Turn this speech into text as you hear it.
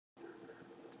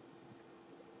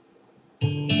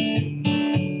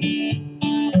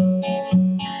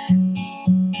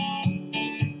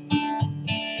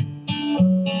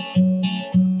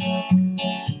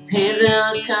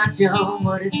Katya,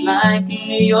 what it's like in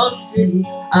New York City.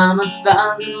 I'm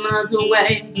 1,000 miles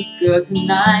away, but girl,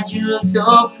 tonight you look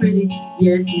so pretty.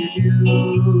 Yes, you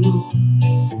do.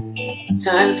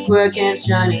 Times Square can't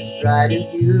shine as bright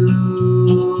as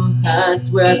you. I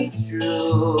swear it's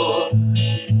true.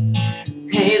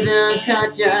 Hey there,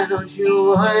 Katya, don't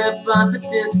you worry about the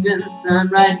distance. I'm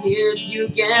right here if you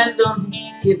get lonely.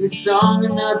 Give this song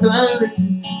another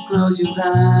listen. Close your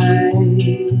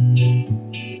eyes.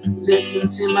 Listen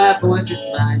to my voice, it's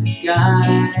my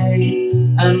disguise.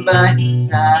 I'm by your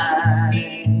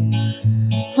side.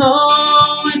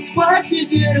 Oh, it's what you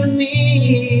do to me.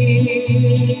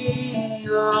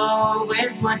 Oh,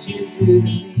 it's what you do to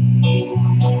me.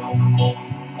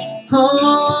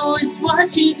 Oh, it's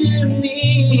what you do to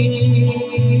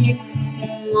me.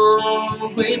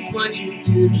 Oh, it's what you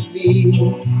do to me.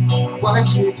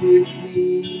 What you do to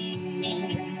me.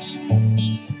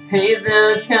 Hey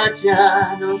there,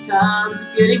 Katya, no times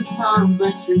are getting hard,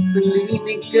 but just believe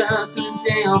me, girl,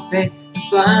 someday I'll pay the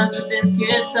price with this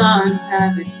guitar and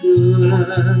have it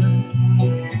good.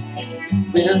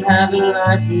 We'll have a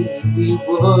life we knew we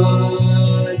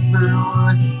would, my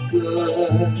heart is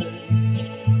good.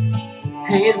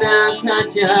 Hey there,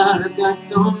 Katya, I've got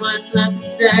so much left to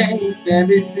say. If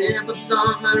every simple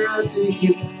song I wrote to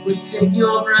you would take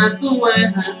your breath away,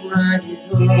 I'd write it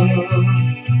home.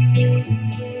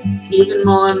 Even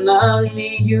more in love than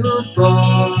you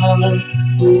fall,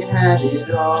 we had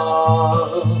it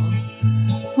all.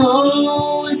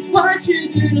 Oh, it's what you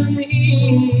do to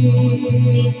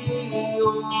me.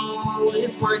 Oh,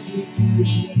 it's what you do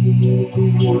to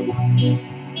me.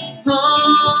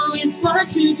 Oh, it's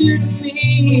what you do to me.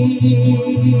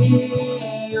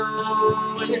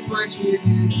 Oh, it's what you do to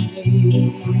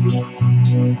me.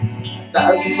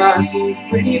 1,000 miles seems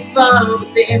pretty far,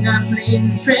 but they've got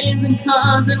planes, trains, and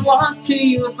cars that walk to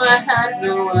you if I had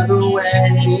no other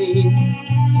way.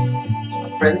 My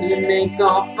friends would make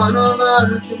all fun of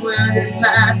us, and we'll just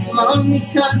laugh along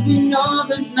because we know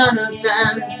that none of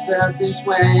them felt this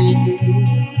way.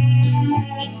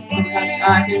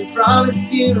 I can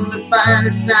promise you that by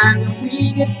the time that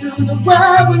we get through, the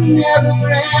world will never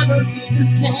ever be the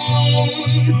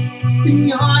same. And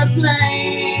you're to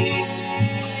blame.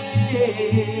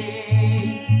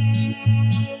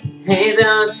 Hey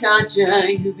there, Katya,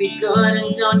 you be good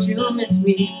and don't you miss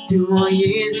me. 2 more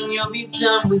years and you'll be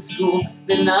done with school.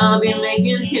 Then I'll be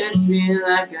making history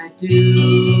like I do.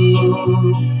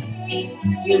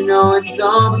 You know it's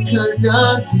all because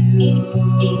of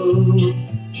you.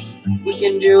 We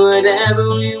can do whatever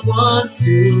we want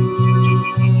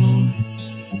to.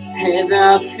 Hey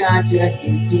there, Katya,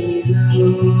 here's to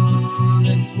you.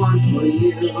 This one's for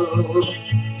you.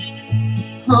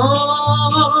 Oh,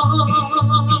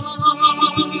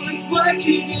 it's what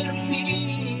you do to me.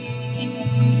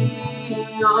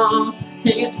 Oh,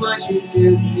 it's what you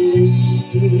do to me.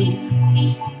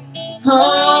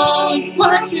 Oh, it's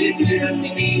what you do to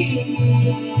me.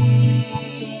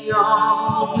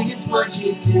 Oh, it's what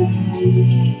you do to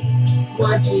me.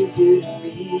 What you do to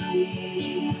me.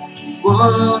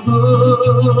 Whoa, whoa,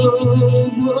 whoa,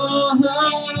 whoa, whoa,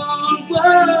 whoa,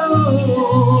 whoa,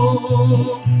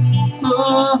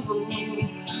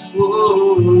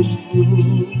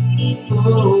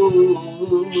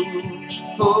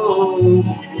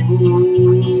 whoa.